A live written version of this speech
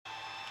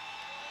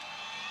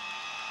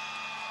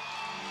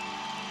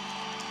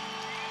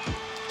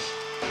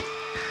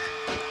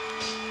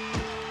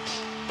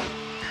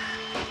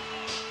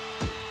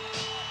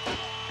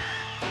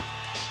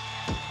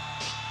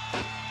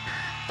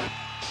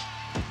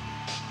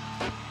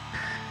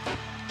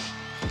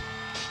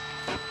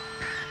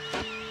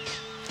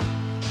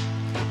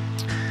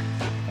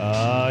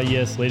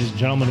Yes, ladies and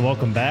gentlemen,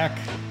 welcome back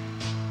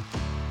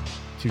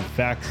to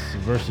Facts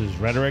versus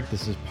Rhetoric.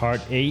 This is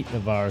part 8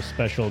 of our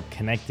special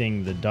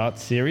Connecting the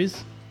Dots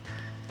series.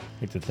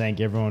 I'd like to thank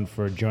everyone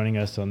for joining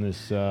us on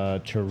this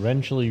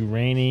torrentially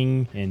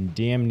raining and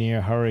damn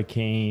near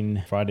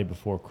hurricane Friday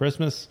before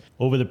Christmas.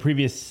 Over the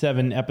previous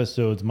 7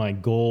 episodes, my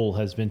goal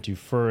has been to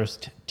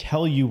first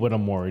tell you what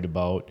I'm worried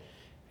about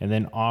and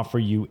then offer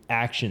you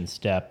action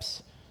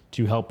steps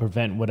to help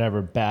prevent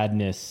whatever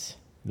badness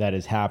that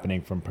is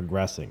happening from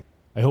progressing.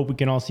 I hope we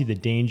can all see the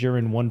danger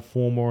in one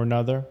form or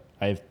another.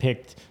 I have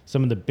picked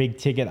some of the big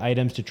ticket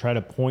items to try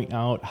to point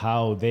out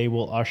how they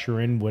will usher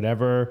in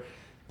whatever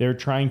they're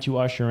trying to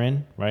usher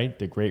in, right?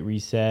 The Great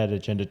Reset,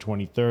 Agenda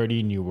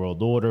 2030, New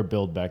World Order,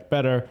 Build Back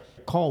Better.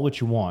 Call it what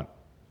you want.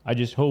 I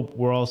just hope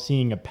we're all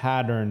seeing a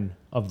pattern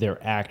of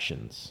their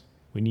actions.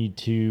 We need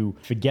to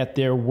forget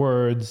their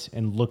words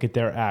and look at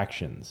their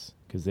actions,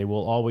 because they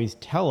will always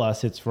tell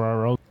us it's for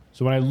our own.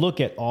 So when I look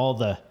at all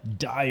the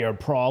dire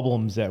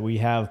problems that we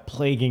have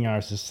plaguing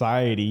our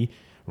society,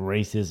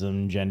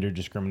 racism, gender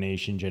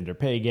discrimination, gender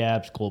pay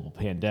gaps, global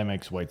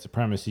pandemics, white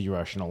supremacy,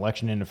 Russian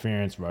election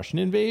interference, Russian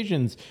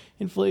invasions,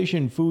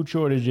 inflation, food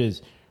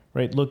shortages,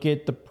 right? Look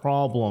at the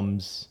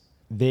problems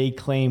they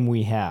claim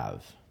we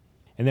have.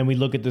 And then we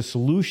look at the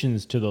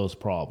solutions to those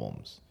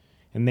problems.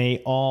 And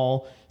they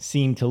all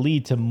seem to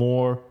lead to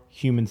more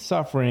human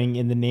suffering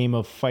in the name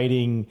of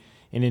fighting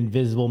an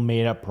invisible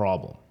made-up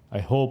problem. I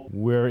hope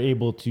we're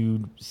able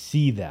to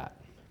see that.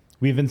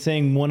 We've been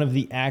saying one of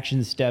the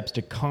action steps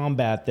to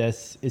combat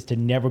this is to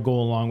never go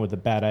along with a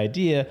bad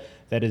idea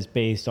that is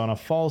based on a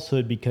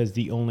falsehood, because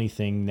the only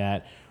thing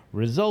that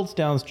results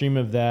downstream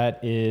of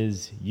that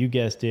is, you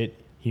guessed it,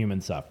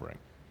 human suffering.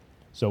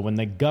 So when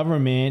the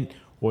government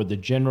or the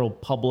general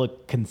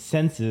public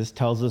consensus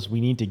tells us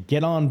we need to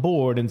get on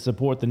board and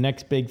support the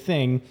next big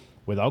thing,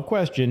 without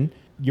question,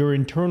 your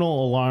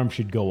internal alarm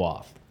should go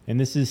off. And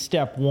this is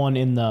step 1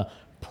 in the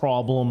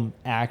problem,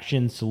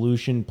 action,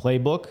 solution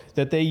playbook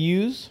that they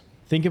use.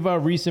 Think of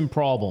our recent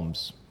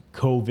problems: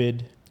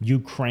 COVID,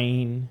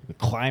 Ukraine, the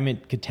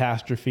climate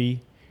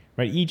catastrophe,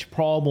 right? Each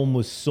problem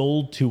was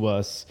sold to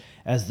us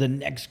as the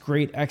next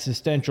great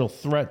existential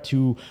threat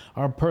to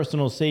our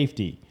personal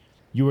safety.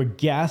 You are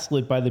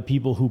gaslit by the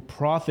people who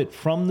profit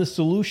from the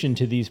solution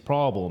to these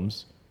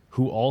problems,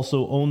 who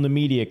also own the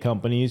media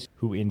companies,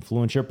 who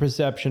influence your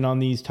perception on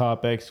these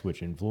topics,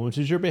 which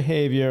influences your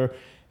behavior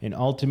and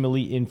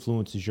ultimately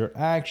influences your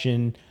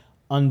action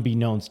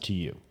unbeknownst to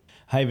you.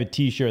 I have a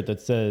t-shirt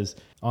that says,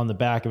 on the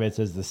back of it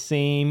says, the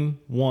same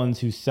ones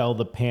who sell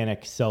the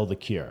panic sell the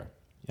cure.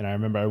 And I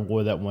remember I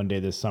wore that one day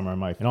this summer,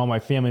 and all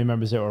my family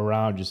members that were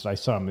around, I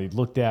saw them, they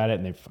looked at it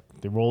and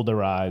they rolled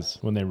their eyes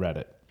when they read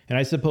it. And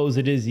I suppose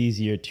it is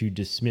easier to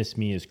dismiss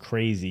me as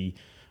crazy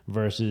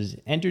versus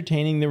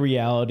entertaining the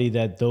reality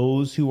that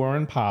those who are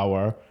in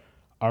power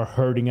are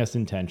hurting us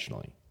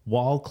intentionally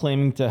while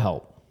claiming to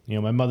help.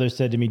 My mother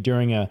said to me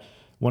during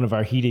one of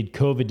our heated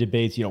COVID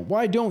debates,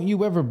 why don't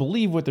you ever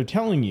believe what they're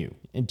telling you?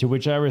 And to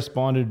which I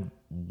responded,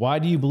 why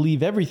do you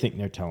believe everything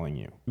they're telling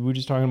you? We were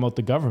just talking about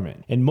the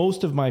government. And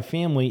most of my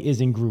family is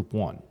in group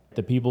 1,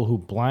 the people who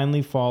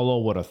blindly follow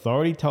what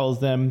authority tells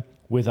them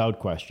without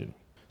question.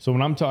 So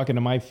when I'm talking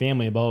to my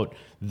family about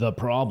the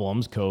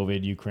problems,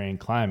 COVID, Ukraine,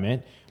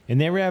 climate, and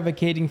they're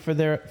advocating for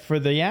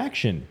the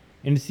action,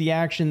 and it's the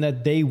action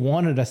that they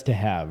wanted us to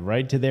have,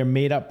 right, to their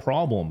made-up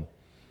problem.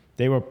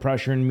 They were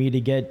pressuring me to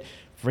get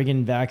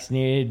friggin'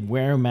 vaccinated,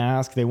 wear a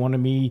mask. They wanted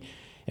me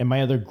and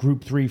my other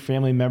group 3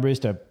 family members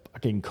to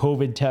fucking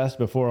COVID test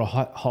before a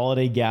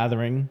holiday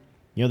gathering.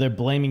 They're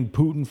blaming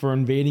Putin for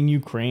invading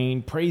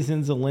Ukraine,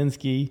 praising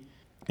Zelensky,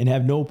 and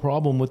have no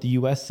problem with the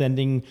U.S.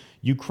 sending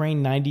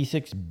Ukraine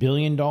 $96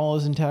 billion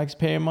in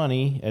taxpayer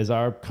money as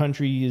our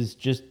country is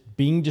just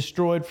being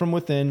destroyed from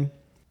within.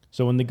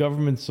 So when the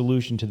government's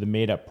solution to the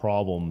made-up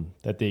problem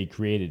that they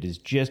created is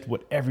just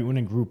what everyone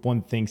in Group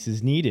 1 thinks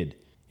is needed,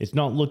 it's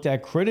not looked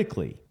at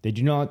critically. They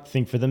do not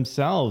think for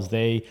themselves.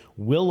 They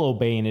will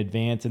obey in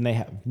advance, and they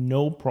have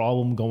no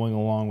problem going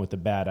along with a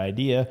bad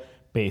idea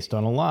based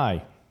on a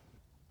lie.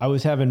 I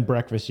was having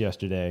breakfast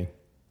yesterday.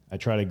 I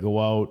try to go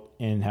out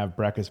and have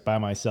breakfast by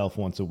myself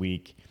once a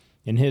week.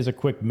 And here's a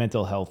quick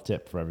mental health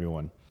tip for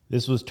everyone.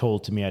 This was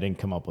told to me. I didn't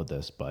come up with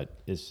this, but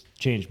it's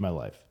changed my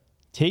life.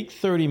 Take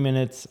 30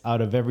 minutes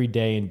out of every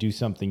day and do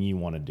something you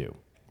want to do.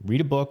 Read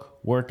a book,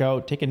 work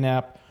out, take a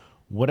nap,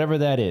 whatever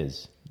that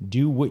is.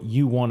 Do what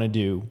you want to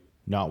do,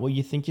 not what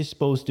you think you're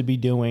supposed to be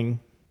doing.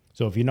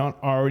 So if you're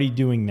not already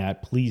doing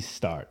that, please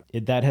start.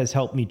 That has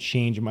helped me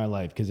change my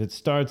life, because it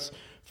starts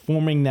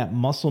forming that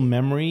muscle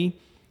memory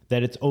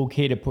that it's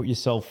okay to put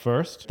yourself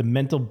first. The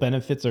mental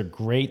benefits are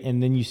great,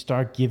 and then you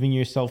start giving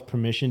yourself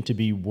permission to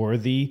be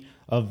worthy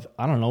of,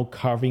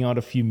 carving out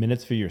a few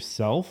minutes for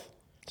yourself.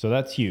 So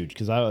that's huge,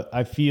 because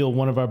I feel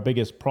one of our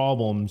biggest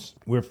problems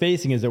we're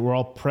facing is that we're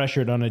all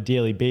pressured on a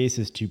daily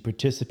basis to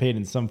participate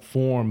in some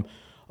form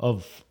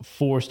of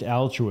forced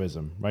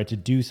altruism, right? To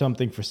do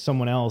something for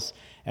someone else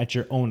at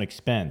your own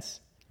expense.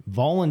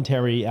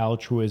 Voluntary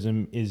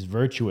altruism is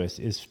virtuous,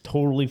 is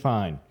totally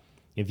fine.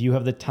 If you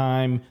have the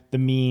time, the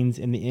means,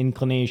 and the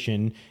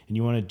inclination, and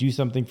you want to do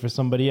something for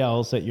somebody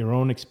else at your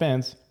own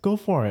expense, go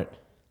for it.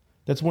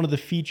 That's one of the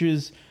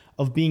features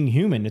of being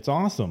human. It's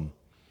awesome.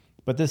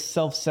 But this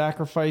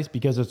self-sacrifice,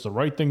 because it's the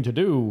right thing to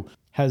do,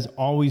 has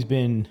always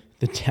been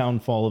the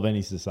downfall of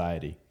any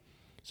society.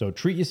 So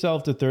treat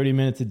yourself to 30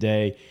 minutes a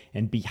day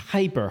and be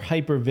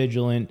hyper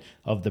vigilant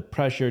of the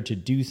pressure to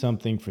do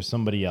something for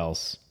somebody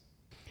else.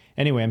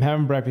 Anyway, I'm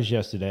having breakfast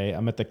yesterday.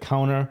 I'm at the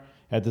counter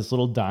at this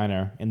little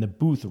diner, and the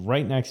booth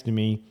right next to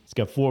me, it's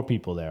got 4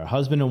 people there, a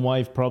husband and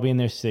wife, probably in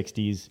their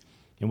 60s,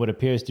 and what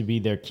appears to be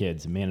their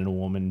kids, a man and a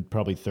woman,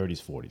 probably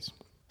 30s, 40s.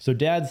 So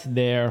dad's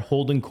there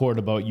holding court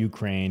about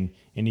Ukraine,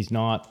 and he's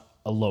not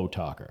a low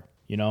talker.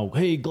 You know,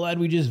 hey, glad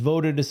we just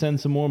voted to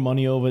send some more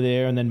money over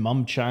there. And then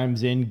mom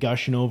chimes in,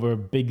 gushing over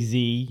Big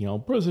Z. You know,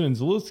 President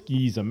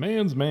Zelensky's a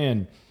man's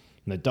man.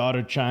 And the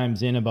daughter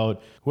chimes in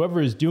about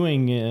whoever is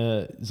doing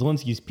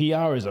Zelensky's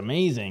PR is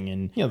amazing.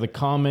 And, you know, the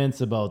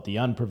comments about the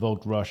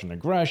unprovoked Russian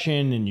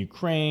aggression in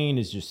Ukraine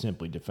is just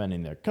simply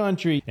defending their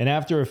country. And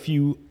after a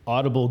few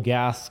audible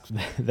gasps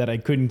that I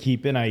couldn't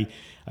keep in, I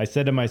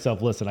said to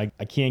myself, listen,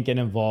 I can't get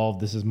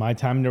involved. This is my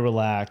time to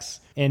relax.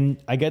 And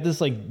I got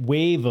this like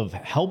wave of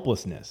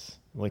helplessness.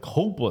 Like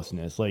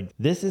hopelessness. Like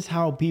this is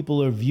how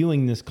people are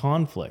viewing this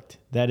conflict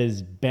that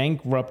is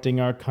bankrupting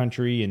our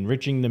country,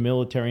 enriching the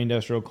military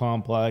industrial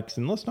complex,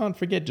 and let's not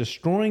forget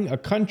destroying a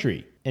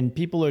country. And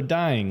people are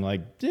dying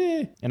like,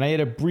 And I had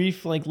a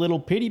brief like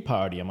little pity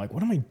party. I'm like,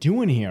 what am I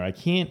doing here? I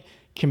can't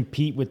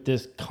compete with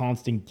this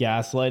constant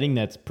gaslighting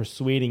that's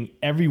persuading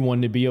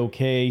everyone to be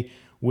okay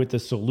with a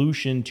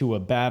solution to a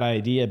bad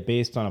idea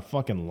based on a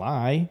fucking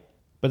lie.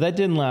 But that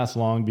didn't last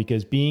long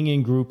because being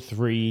in group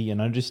 3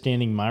 and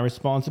understanding my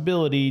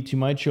responsibility to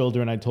my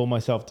children, I told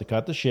myself to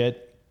cut the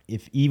shit.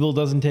 If evil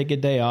doesn't take a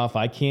day off,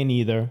 I can't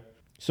either.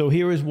 So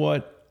here is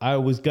what I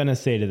was going to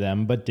say to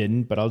them, but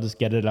didn't, but I'll just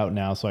get it out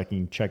now so I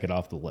can check it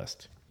off the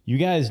list. You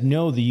guys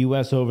know the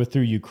U.S.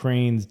 overthrew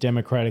Ukraine's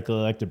democratically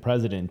elected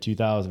president in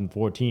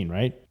 2014,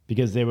 right?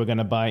 Because they were going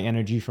to buy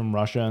energy from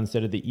Russia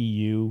instead of the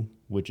EU,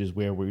 which is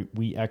where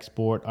we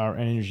export our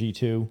energy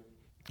to.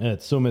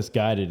 It's so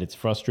misguided. It's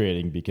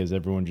frustrating because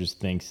everyone just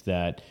thinks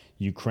that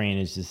Ukraine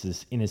is just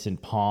this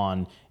innocent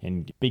pawn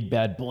and big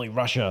bad bully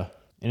Russia.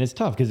 And it's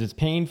tough because it's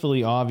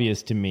painfully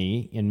obvious to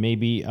me, and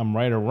maybe I'm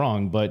right or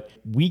wrong, but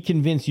we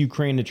convinced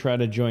Ukraine to try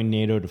to join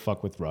NATO to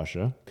fuck with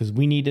Russia because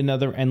we need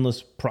another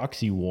endless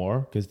proxy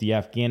war because the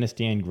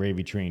Afghanistan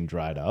gravy train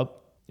dried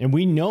up. And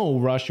we know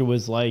Russia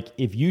was like,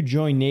 if you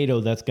join NATO,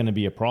 that's going to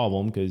be a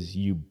problem because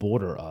you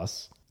border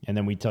us. And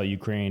then we tell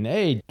Ukraine,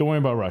 hey, don't worry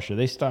about Russia.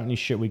 They start any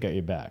shit, we got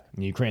your back.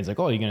 And Ukraine's like,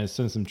 oh, you're going to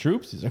send some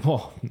troops? He's like,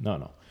 well,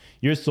 no.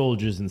 Your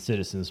soldiers and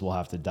citizens will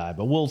have to die,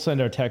 but we'll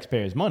send our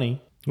taxpayers money.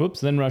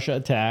 Whoops, then Russia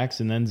attacks,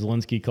 and then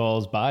Zelensky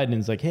calls Biden and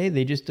is like, hey,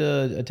 they just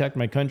attacked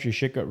my country,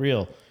 shit got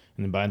real.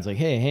 And then Biden's like,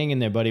 hey, hang in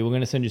there, buddy. We're going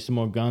to send you some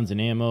more guns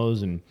and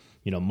ammos and,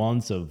 you know,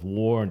 months of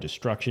war and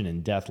destruction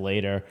and death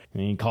later.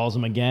 And he calls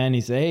him again. He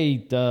says, hey,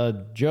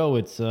 Joe,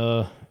 it's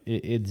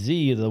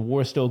Z. The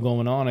war's still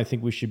going on. I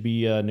think we should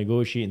be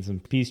negotiating some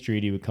peace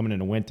treaty. We're coming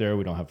into winter.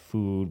 We don't have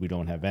food. We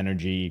don't have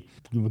energy.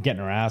 We're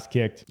getting our ass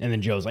kicked. And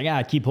then Joe's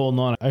like, keep holding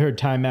on. I heard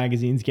Time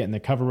Magazine's getting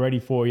the cover ready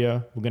for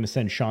you. We're going to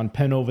send Sean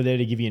Penn over there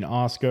to give you an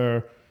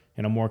Oscar.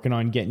 And I'm working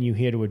on getting you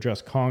here to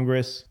address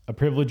Congress. A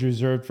privilege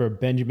reserved for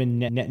Benjamin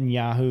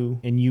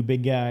Netanyahu and you,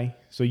 big guy.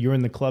 So you're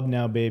in the club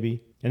now,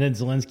 baby. And then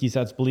Zelensky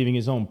starts believing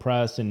his own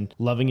press and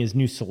loving his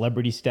new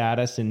celebrity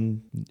status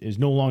and is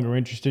no longer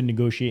interested in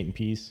negotiating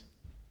peace.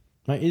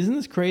 Now, isn't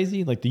this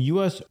crazy? Like the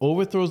U.S.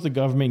 overthrows the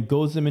government,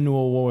 goes them into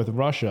a war with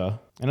Russia.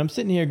 And I'm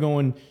sitting here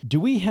going,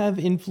 do we have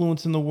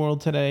influence in the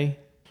world today?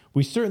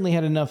 We certainly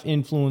had enough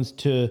influence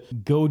to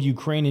goad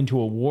Ukraine into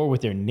a war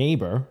with their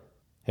neighbor.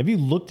 Have you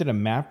looked at a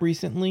map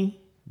recently?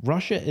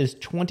 Russia is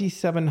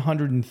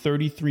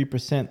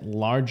 2,733%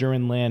 larger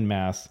in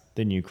landmass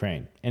than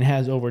Ukraine and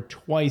has over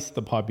twice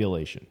the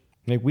population.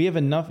 Like, we have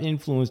enough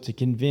influence to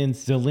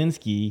convince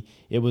Zelensky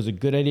it was a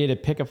good idea to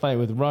pick a fight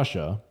with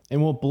Russia.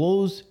 And what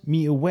blows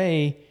me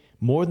away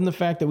more than the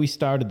fact that we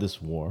started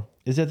this war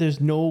is that there's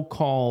no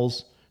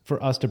calls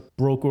for us to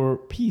broker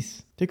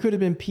peace. There could have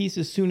been peace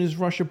as soon as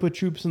Russia put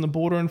troops on the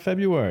border in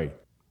February.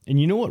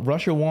 And you know what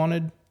Russia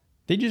wanted?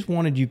 They just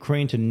wanted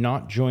Ukraine to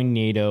not join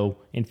NATO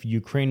and for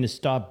Ukraine to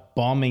stop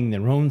bombing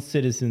their own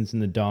citizens in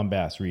the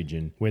Donbass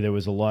region, where there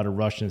was a lot of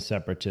Russian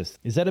separatists.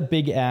 Is that a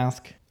big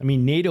ask? I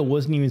mean, NATO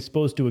wasn't even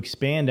supposed to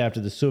expand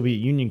after the Soviet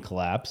Union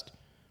collapsed,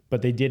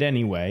 but they did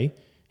anyway,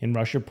 and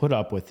Russia put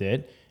up with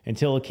it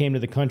until it came to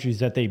the countries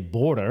that they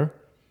border.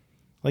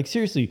 Like,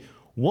 seriously,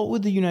 what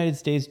would the United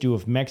States do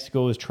if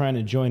Mexico was trying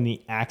to join the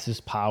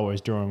Axis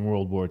powers during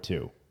World War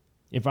II?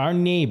 If our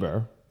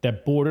neighbor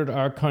that bordered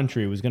our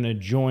country was going to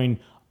join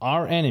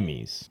our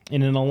enemies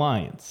in an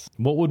alliance,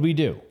 what would we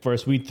do?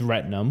 First, we'd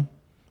threaten them.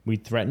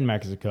 We'd threaten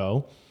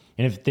Mexico.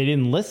 And if they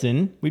didn't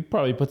listen, we'd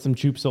probably put some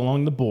troops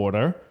along the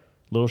border,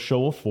 little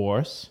show of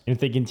force. And if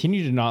they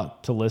continued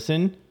not to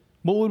listen,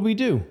 what would we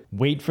do?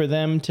 Wait for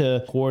them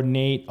to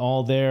coordinate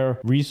all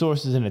their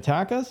resources and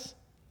attack us?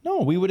 No,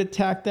 we would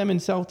attack them in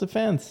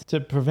self-defense to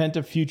prevent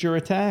a future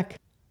attack.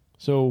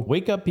 So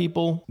wake up,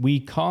 people. We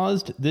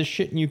caused this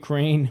shit in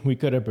Ukraine. We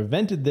could have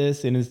prevented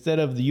this. And instead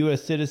of the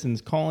U.S.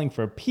 citizens calling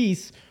for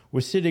peace,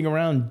 we're sitting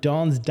around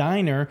Don's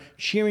Diner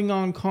cheering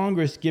on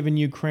Congress, giving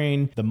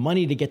Ukraine the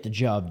money to get the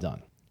job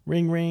done.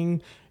 Ring,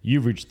 ring.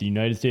 You've reached the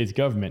United States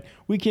government.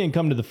 We can't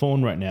come to the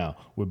phone right now.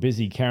 We're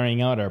busy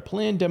carrying out our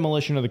planned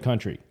demolition of the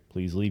country.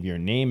 Please leave your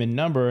name and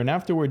number, and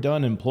after we're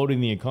done imploding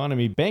the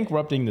economy,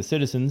 bankrupting the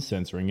citizens,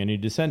 censoring any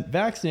dissent,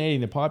 vaccinating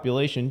the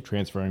population,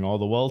 transferring all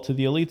the wealth to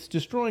the elites,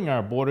 destroying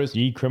our borders,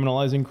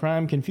 decriminalizing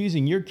crime,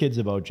 confusing your kids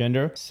about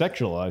gender,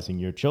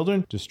 sexualizing your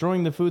children,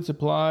 destroying the food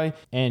supply,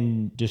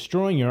 and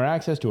destroying your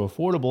access to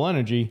affordable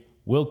energy,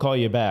 we'll call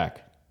you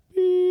back.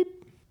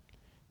 Beep.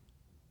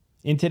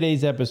 In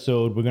today's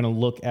episode, we're going to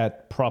look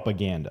at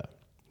propaganda.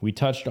 We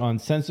touched on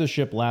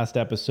censorship last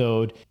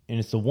episode, and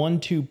it's the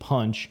 1-2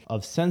 punch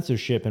of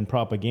censorship and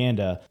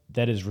propaganda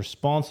that is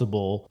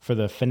responsible for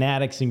the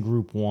fanatics in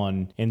Group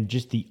 1 and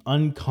just the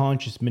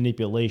unconscious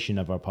manipulation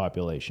of our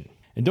population.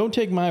 And don't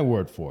take my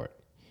word for it.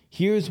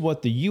 Here's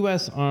what the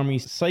U.S. Army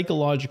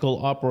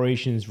Psychological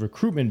Operations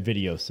Recruitment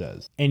video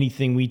says.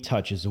 Anything we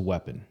touch is a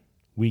weapon.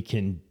 We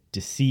can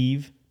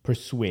deceive,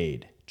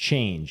 persuade,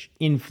 change,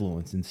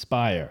 influence,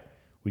 inspire.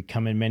 We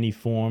come in many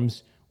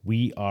forms.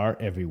 We are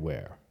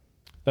everywhere.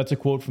 That's a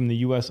quote from the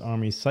U.S.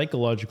 Army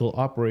Psychological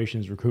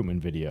Operations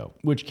Recruitment video,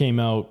 which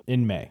came out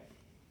in May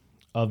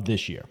of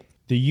this year.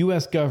 The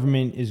U.S.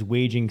 government is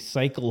waging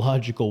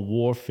psychological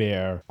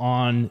warfare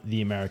on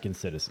the American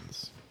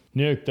citizens.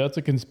 Nick, that's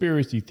a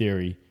conspiracy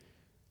theory.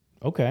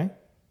 Okay,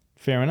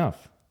 fair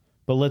enough.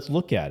 But let's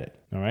look at it,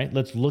 all right?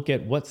 Let's look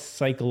at what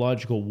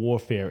psychological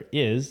warfare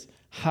is,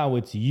 how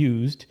it's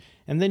used,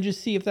 and then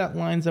just see if that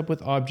lines up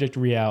with object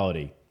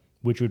reality,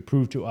 which would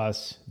prove to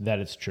us that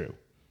it's true.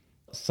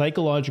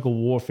 Psychological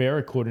warfare,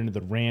 according to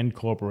the RAND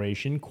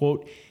Corporation,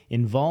 quote,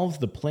 involves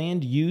the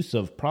planned use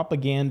of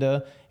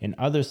propaganda and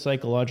other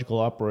psychological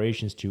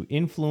operations to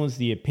influence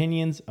the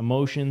opinions,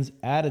 emotions,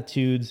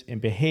 attitudes,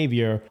 and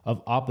behavior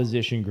of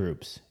opposition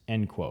groups,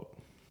 end quote.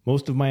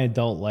 Most of my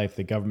adult life,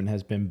 the government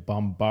has been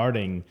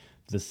bombarding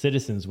the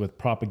citizens with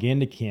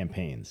propaganda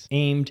campaigns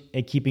aimed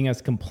at keeping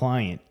us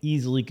compliant,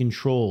 easily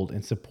controlled,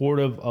 and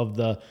supportive of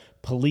the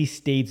police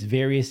state's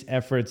various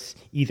efforts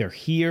either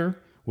here,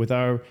 with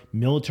our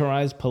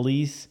militarized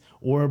police,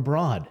 or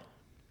abroad.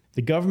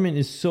 The government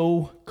is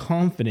so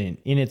confident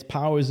in its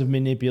powers of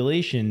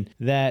manipulation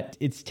that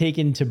it's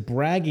taken to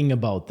bragging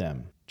about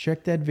them.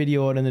 Check that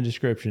video out in the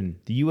description.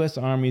 The U.S.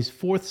 Army's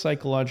 4th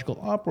Psychological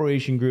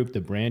Operation Group,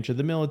 the branch of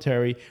the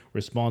military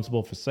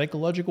responsible for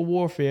psychological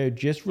warfare,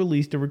 just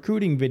released a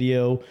recruiting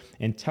video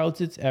and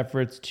touts its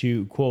efforts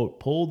to, quote,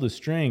 pull the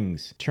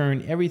strings,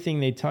 turn everything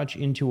they touch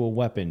into a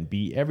weapon,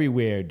 be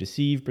everywhere,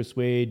 deceive,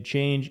 persuade,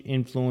 change,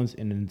 influence,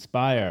 and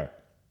inspire.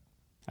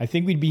 I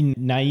think we'd be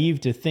naive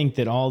to think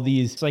that all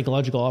these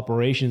psychological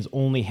operations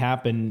only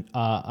happen,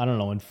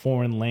 in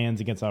foreign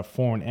lands against our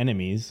foreign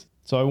enemies.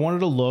 So I wanted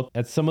to look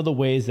at some of the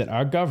ways that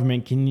our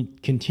government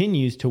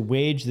continues to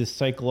wage this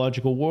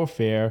psychological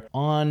warfare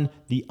on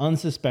the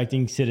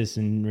unsuspecting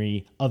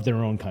citizenry of their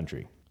own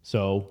country.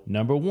 So,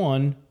 number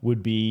one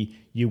would be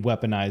you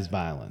weaponize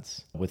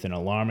violence. With an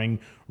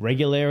alarming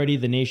regularity,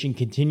 the nation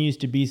continues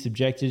to be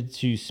subjected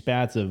to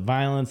spats of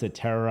violence that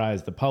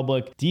terrorize the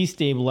public,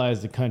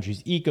 destabilize the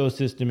country's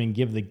ecosystem, and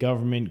give the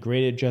government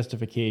greater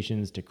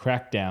justifications to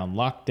crack down,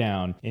 lock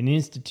down, and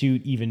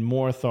institute even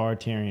more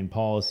authoritarian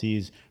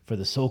policies for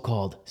the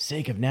so-called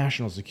sake of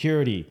national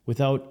security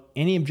without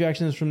any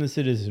objections from the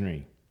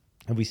citizenry.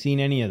 Have we seen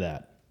any of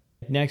that?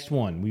 Next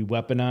one, we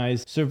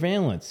weaponize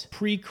surveillance,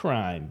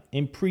 pre-crime,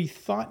 and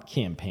pre-thought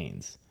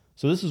campaigns.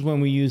 So this is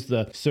when we use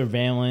the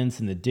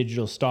surveillance and the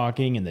digital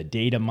stalking and the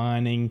data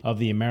mining of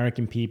the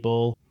American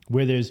people,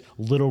 where there's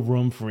little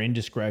room for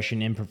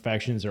indiscretion,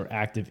 imperfections, or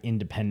active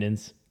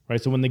independence.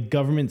 Right? So when the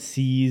government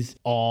sees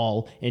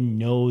all and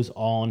knows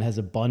all and has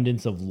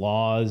abundance of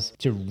laws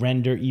to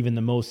render even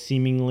the most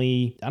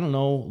seemingly,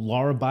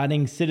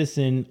 law-abiding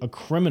citizen a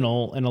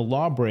criminal and a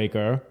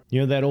lawbreaker,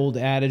 that old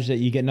adage that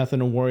you get nothing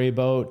to worry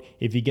about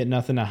if you get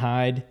nothing to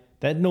hide,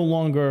 that no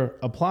longer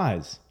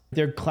applies.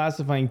 They're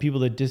classifying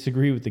people that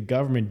disagree with the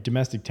government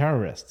domestic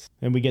terrorists.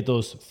 And we get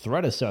those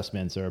threat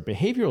assessments or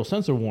behavioral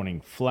sensor warning,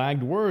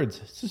 flagged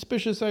words,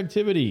 suspicious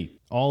activity,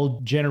 all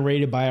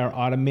generated by our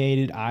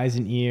automated eyes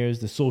and ears,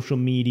 the social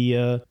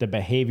media, the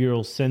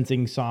behavioral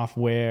sensing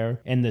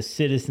software, and the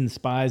citizen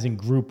spies in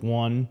Group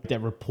 1 that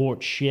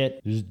report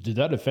shit. Did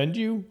that offend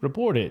you?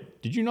 Report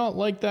it. Did you not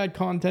like that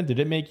content? Did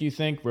it make you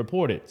think?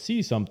 Report it.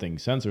 See something.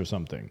 Censor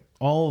something.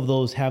 All of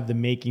those have the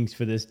makings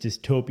for this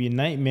dystopian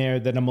nightmare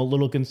that I'm a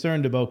little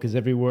concerned about because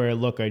everywhere I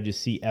look, I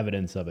just see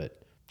evidence of it.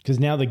 Because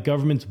now the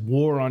government's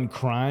war on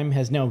crime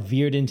has now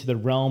veered into the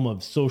realm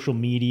of social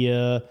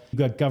media. You've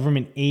got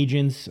government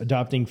agents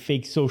adopting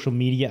fake social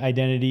media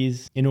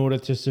identities in order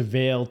to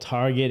surveil,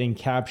 target, and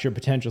capture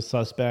potential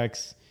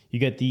suspects.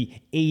 You got the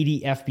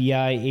 80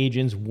 FBI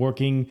agents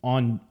working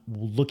on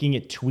looking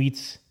at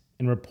tweets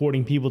and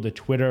reporting people to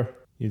Twitter.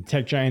 The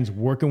tech giants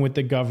working with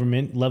the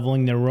government,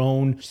 leveling their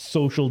own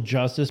social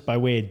justice by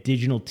way of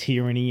digital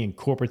tyranny and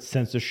corporate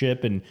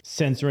censorship and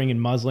censoring and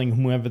muzzling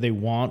whomever they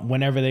want,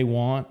 whenever they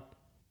want.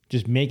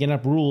 Just making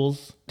up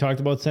rules.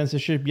 Talked about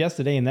censorship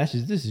yesterday, and this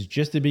is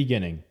just the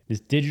beginning. This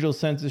digital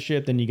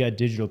censorship, then you got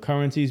digital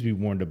currencies. We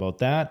warned about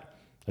that.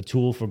 A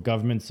tool for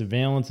government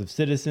surveillance of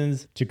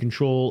citizens to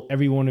control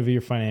every one of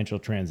your financial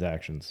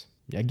transactions.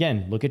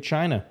 Again, look at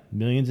China.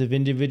 Millions of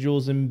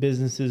individuals and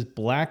businesses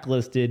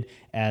blacklisted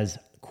as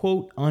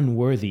quote,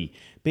 unworthy,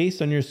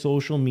 based on your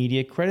social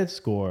media credit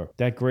score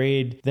that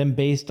grade them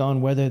based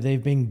on whether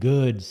they've been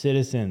good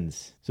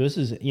citizens. So this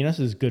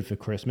is good for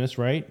Christmas,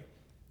 right?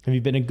 Have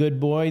you been a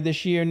good boy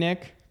this year,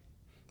 Nick?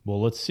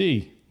 Well, let's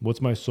see. What's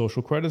my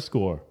social credit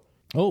score?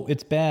 Oh,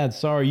 it's bad.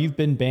 Sorry, you've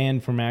been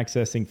banned from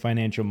accessing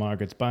financial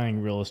markets,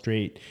 buying real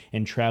estate,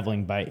 and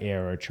traveling by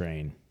air or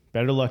train.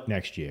 Better luck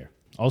next year.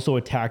 Also,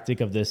 a tactic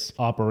of this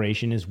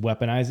operation is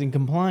weaponizing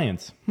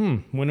compliance.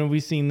 When have we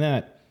seen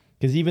that?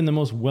 Because even the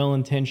most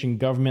well-intentioned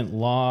government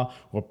law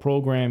or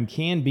program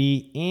can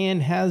be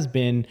and has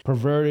been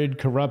perverted,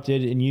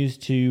 corrupted, and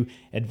used to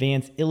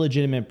advance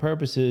illegitimate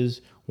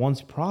purposes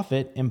once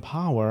profit and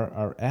power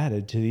are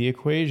added to the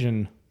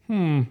equation.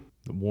 The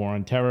war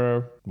on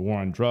terror,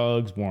 war on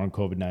drugs, war on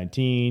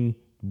COVID-19,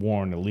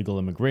 war on illegal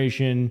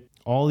immigration.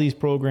 All these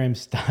programs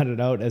started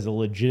out as a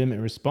legitimate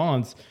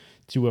response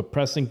to a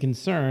pressing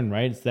concern,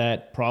 right? It's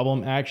that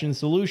problem, action,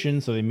 solution.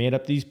 So they made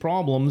up these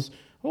problems.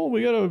 Oh,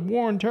 we got a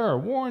war on terror,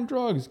 war on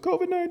drugs,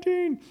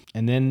 COVID-19.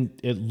 And then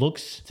it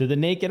looks to the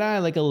naked eye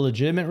like a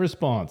legitimate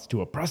response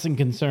to a pressing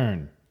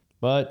concern.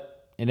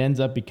 But it ends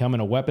up becoming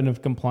a weapon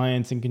of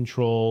compliance and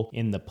control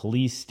in the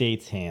police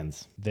state's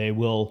hands. They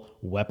will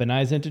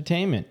weaponize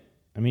entertainment.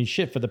 I mean,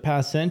 shit, for the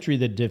past century,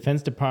 the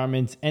Defense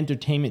Department's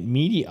Entertainment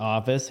Media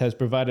Office has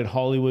provided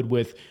Hollywood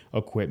with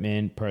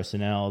equipment,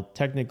 personnel,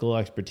 technical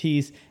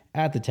expertise,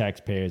 at the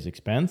taxpayer's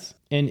expense.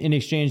 And in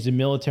exchange, the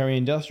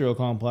military-industrial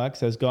complex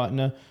has gotten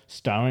a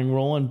starring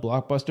role in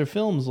blockbuster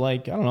films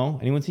like, I don't know,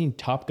 anyone seen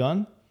Top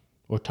Gun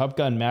or Top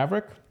Gun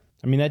Maverick?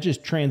 I mean, that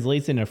just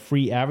translates into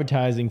free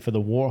advertising for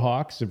the war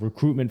hawks, the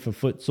recruitment for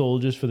foot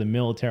soldiers for the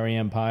military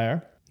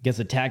empire. I guess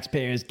the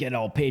taxpayers get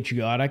all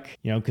patriotic,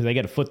 because they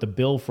got to foot the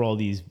bill for all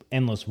these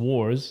endless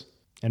wars.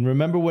 And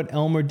remember what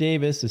Elmer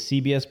Davis, a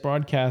CBS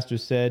broadcaster,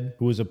 said,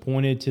 who was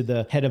appointed to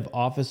the head of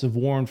Office of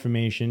War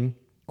Information.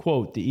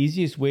 Quote, the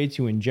easiest way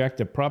to inject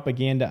a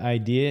propaganda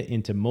idea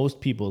into most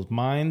people's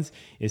minds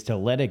is to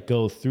let it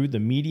go through the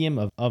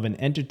medium of an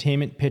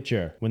entertainment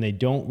picture when they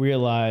don't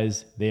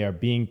realize they are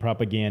being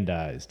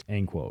propagandized,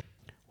 end quote.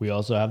 We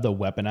also have the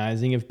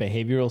weaponizing of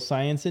behavioral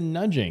science and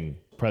nudging.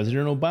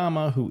 President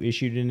Obama, who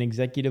issued an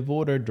executive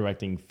order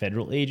directing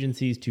federal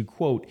agencies to,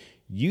 quote,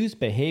 use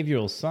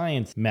behavioral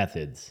science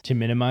methods to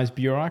minimize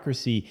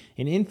bureaucracy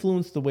and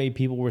influence the way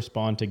people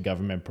respond to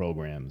government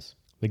programs.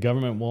 The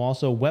government will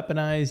also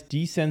weaponize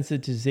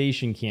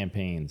desensitization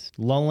campaigns,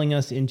 lulling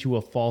us into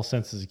a false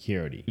sense of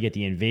security. You get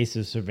the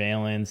invasive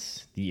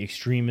surveillance, the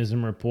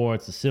extremism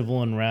reports, the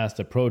civil unrest,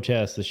 the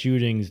protests, the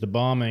shootings, the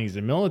bombings,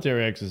 the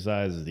military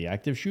exercises, the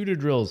active shooter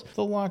drills,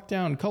 the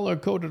lockdown,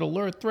 color-coded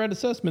alert threat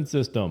assessment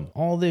system.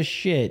 All this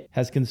shit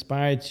has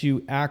conspired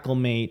to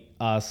acclimate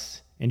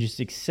us and just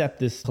accept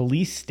this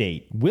police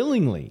state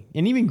willingly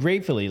and even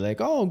gratefully, like,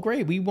 oh,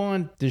 great, we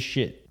want this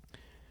shit.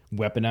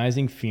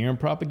 Weaponizing fear and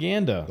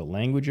propaganda. The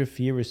language of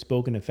fear is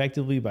spoken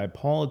effectively by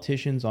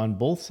politicians on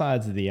both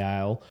sides of the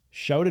aisle,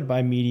 shouted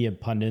by media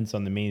pundits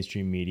on the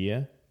mainstream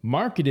media,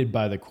 marketed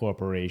by the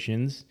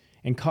corporations,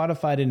 and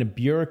codified in a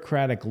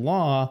bureaucratic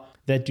law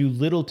that do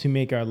little to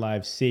make our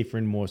lives safer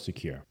and more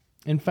secure.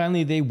 And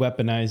finally, they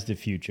weaponize the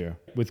future.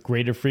 With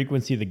greater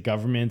frequency, the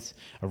governments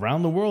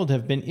around the world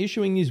have been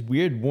issuing these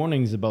weird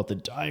warnings about the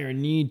dire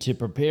need to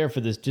prepare for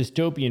this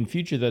dystopian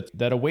future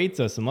that awaits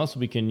us unless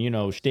we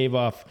can, stave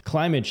off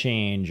climate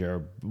change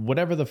or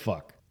whatever the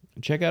fuck.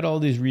 Check out all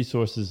these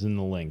resources in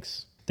the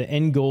links. The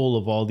end goal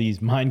of all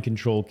these mind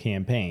control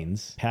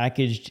campaigns,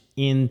 packaged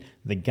in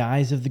the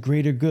guise of the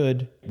greater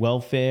good,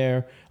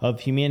 welfare of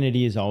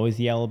humanity is always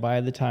the alibi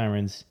of the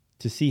tyrants,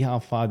 to see how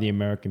far the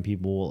American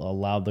people will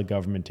allow the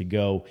government to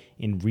go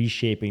in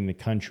reshaping the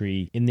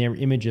country in their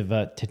image of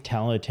a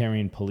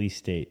totalitarian police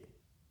state.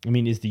 I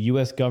mean, is the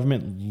U.S.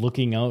 government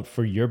looking out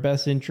for your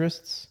best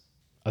interests?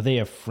 Are they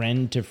a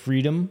friend to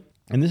freedom?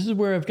 And this is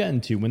where I've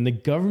gotten to. When the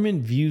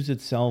government views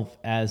itself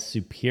as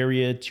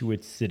superior to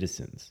its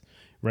citizens,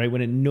 right?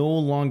 When it no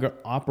longer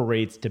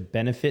operates to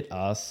benefit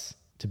us,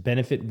 to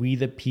benefit we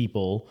the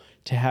people,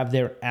 to have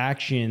their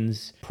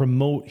actions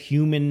promote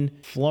human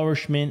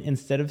flourishment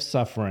instead of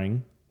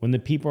suffering, when the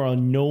people are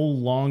no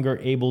longer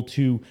able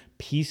to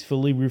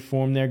peacefully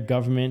reform their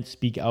government,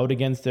 speak out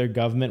against their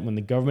government, when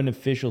the government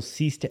officials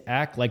cease to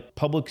act like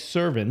public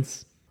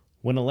servants,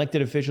 when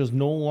elected officials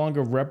no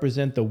longer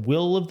represent the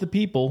will of the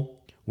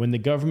people, when the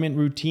government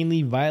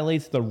routinely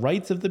violates the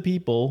rights of the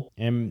people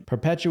and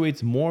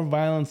perpetuates more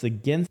violence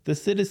against the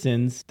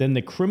citizens than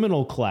the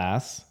criminal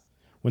class,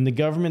 when the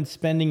government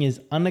spending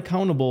is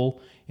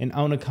unaccountable and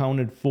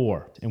unaccounted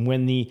for, and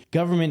when the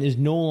government is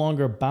no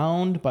longer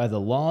bound by the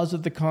laws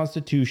of the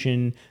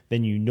Constitution,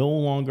 then you no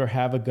longer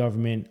have a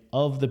government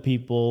of the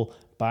people,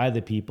 by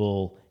the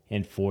people,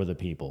 and for the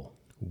people.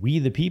 We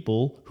the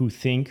people, who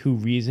think, who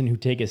reason, who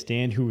take a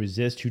stand, who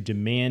resist, who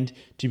demand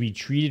to be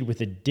treated with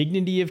a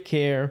dignity of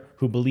care,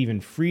 who believe in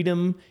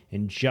freedom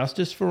and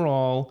justice for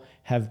all,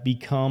 have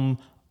become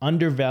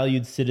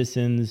undervalued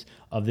citizens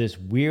of this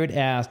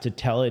weird-ass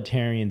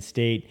totalitarian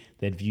state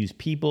that views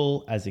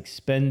people as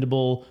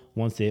expendable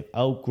once they've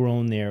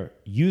outgrown their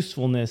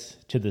usefulness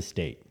to the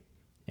state.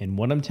 And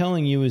what I'm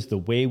telling you is the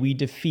way we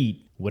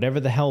defeat whatever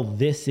the hell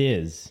this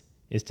is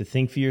to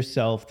think for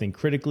yourself, think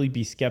critically,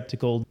 be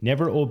skeptical,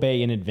 never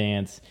obey in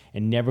advance,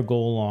 and never go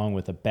along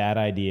with a bad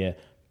idea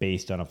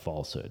based on a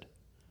falsehood.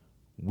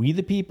 We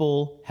the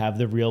people have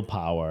the real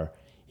power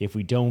if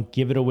we don't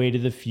give it away to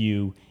the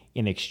few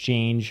in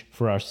exchange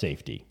for our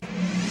safety.